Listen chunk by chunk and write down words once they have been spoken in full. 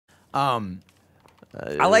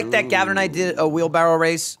I like that Gavin and I did a wheelbarrow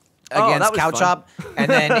race against Cow Chop, and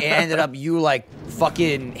then it ended up you like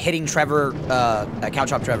fucking hitting Trevor, Cow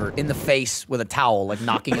Chop Trevor, in the face with a towel, like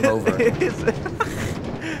knocking him over.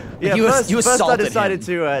 Yeah, you first I decided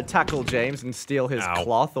him. to tackle James and steal his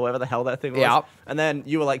cloth or whatever the hell that thing was. Yeah. And then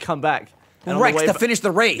you were like, come back. And Rex to finish the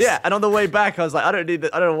race. Yeah, and on the way back, I was like, I don't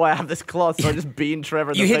know why I have this cloth, so I just beamed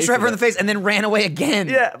Trevor in the face. You hit Trevor in the face and then ran away again.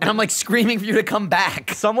 Yeah. And I'm like screaming for you to come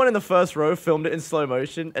back. Someone in the first row filmed it in slow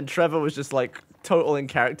motion, and Trevor was just like total in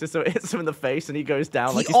character, so it hits him in the face and he goes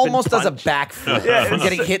down like he he's almost been does a punched. backflip from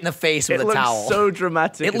getting hit in the face with a towel. It looks so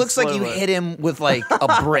dramatic. It looks like you hit him with like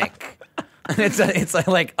a brick. It's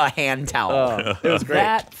like a hand towel. It was great.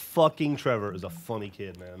 That fucking Trevor is a funny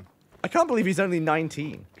kid, man. I can't believe he's only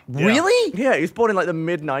 19. Really? Yeah, he was born in like the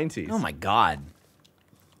mid-90s. Oh my god.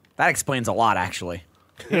 That explains a lot, actually.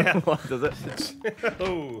 Yeah, what does it?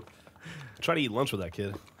 Oh, try to eat lunch with that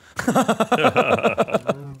kid.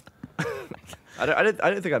 I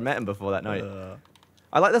don't think I met him before that night.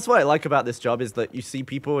 That's what I like about this job is that you see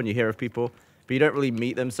people and you hear of people, but you don't really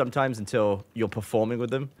meet them sometimes until you're performing with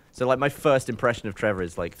them. So like my first impression of Trevor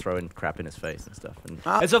is like throwing crap in his face and stuff. And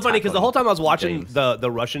It's so funny because the whole time I was watching James.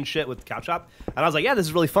 the Russian shit with Cow Chop, and I was like, yeah, this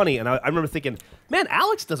is really funny. And I remember thinking, man,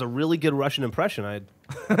 Alex does a really good Russian impression. And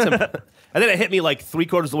then it hit me like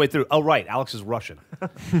 3/4 of the way through. Oh, right, Alex is Russian.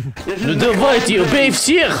 Ну давайте, убей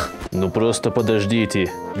всех! Ну просто подождите.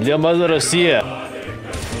 Для маза Россия.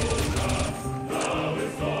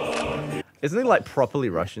 Isn't he like properly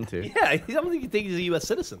Russian too? Yeah, I don't think you think he's a U.S.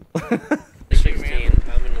 citizen. 16.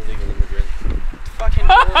 I'm an illegal immigrant. Fucking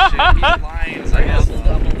bullshit. You're lying.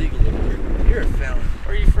 I'm a legal immigrant. You're a felon.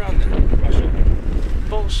 Where are you from then? Russia.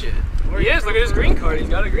 Bullshit. He is. Look at his green card. He's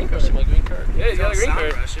got a green card. See my green card? Yeah, he's got a green Sound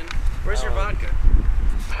card. Russian. Where's your vodka?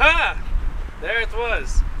 Ha! There it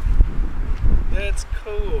was. That's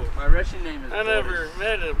cool. My Russian name is I never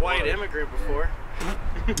met a white immigrant before.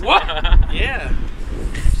 What? Yeah.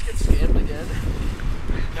 Just get scammed again.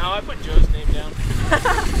 No, I put Joe's name down.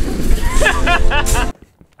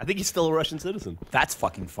 I think he's still a Russian citizen. That's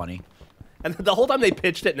fucking funny. And the whole time they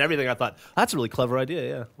pitched it and everything, I thought, that's a really clever idea,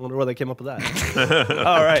 yeah. I wonder where they came up with that.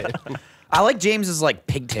 All right. I like James's like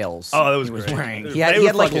pigtails. Oh, that was he was great. wearing. They He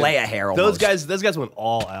had like fucking- Leia hair almost. Those guys went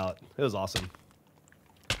all out. It was awesome.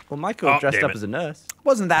 Well, Michael dressed up as a nurse.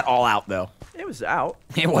 Wasn't that all out though? It was out.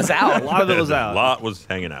 It was out. A lot of it was A out. lot was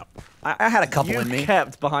hanging out. I had a couple in me. You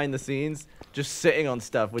kept behind the scenes, just sitting on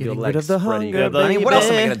stuff with Getting your rid legs of the spreading. hunger, I mean, what else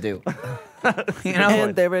am I baby. gonna do? You know,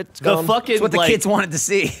 And there it's The gone. fucking, it's what the like, kids wanted to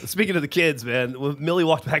see. Speaking of the kids, man, when Millie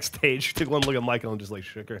walked backstage, she took one look at Michael and just like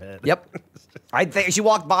shook her head. Yep. I think she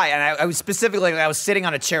walked by, and I was specifically I was sitting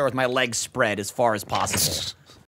on a chair with my legs spread as far as possible.